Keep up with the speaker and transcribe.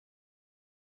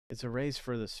It's a race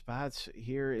for the spots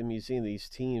here in Museum. These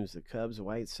teams, the Cubs,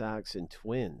 White Sox, and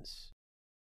Twins.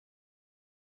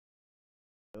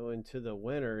 Going to the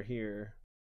winner here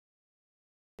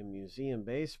in Museum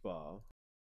Baseball.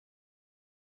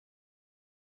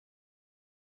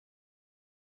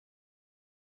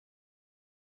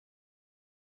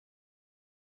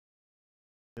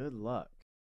 Good luck.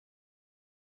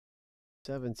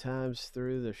 7 times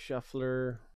through the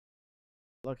shuffler.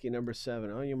 Lucky number 7.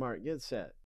 On your mark, get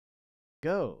set,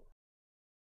 go.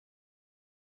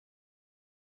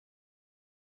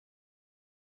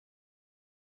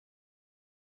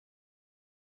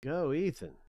 Go,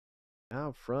 Ethan.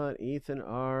 Out front, Ethan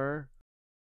R.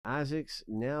 Isaacs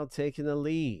now taking the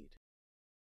lead.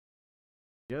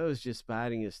 Joe's just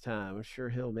biding his time. I'm sure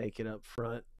he'll make it up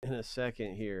front in a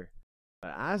second here.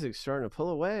 But Isaac's starting to pull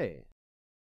away.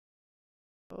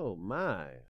 Oh, my.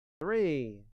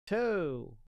 3,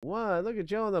 2, 1. Look at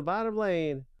Joe on the bottom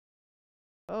lane.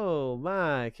 Oh,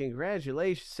 my.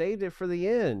 Congratulations. Saved it for the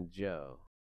end, Joe.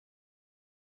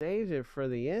 Saved it for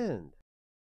the end.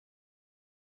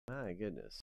 My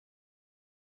goodness.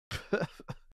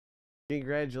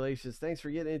 Congratulations. Thanks for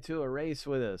getting into a race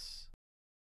with us.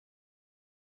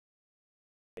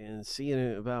 And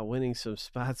seeing about winning some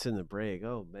spots in the break.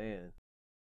 Oh, man.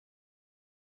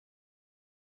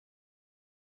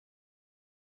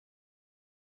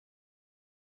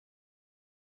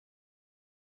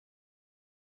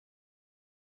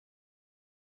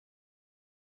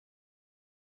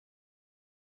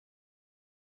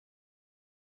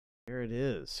 There it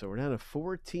is. So we're down to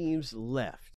 4 teams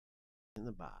left in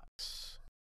the box.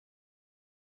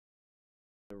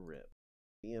 The rip.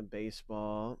 In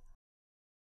baseball.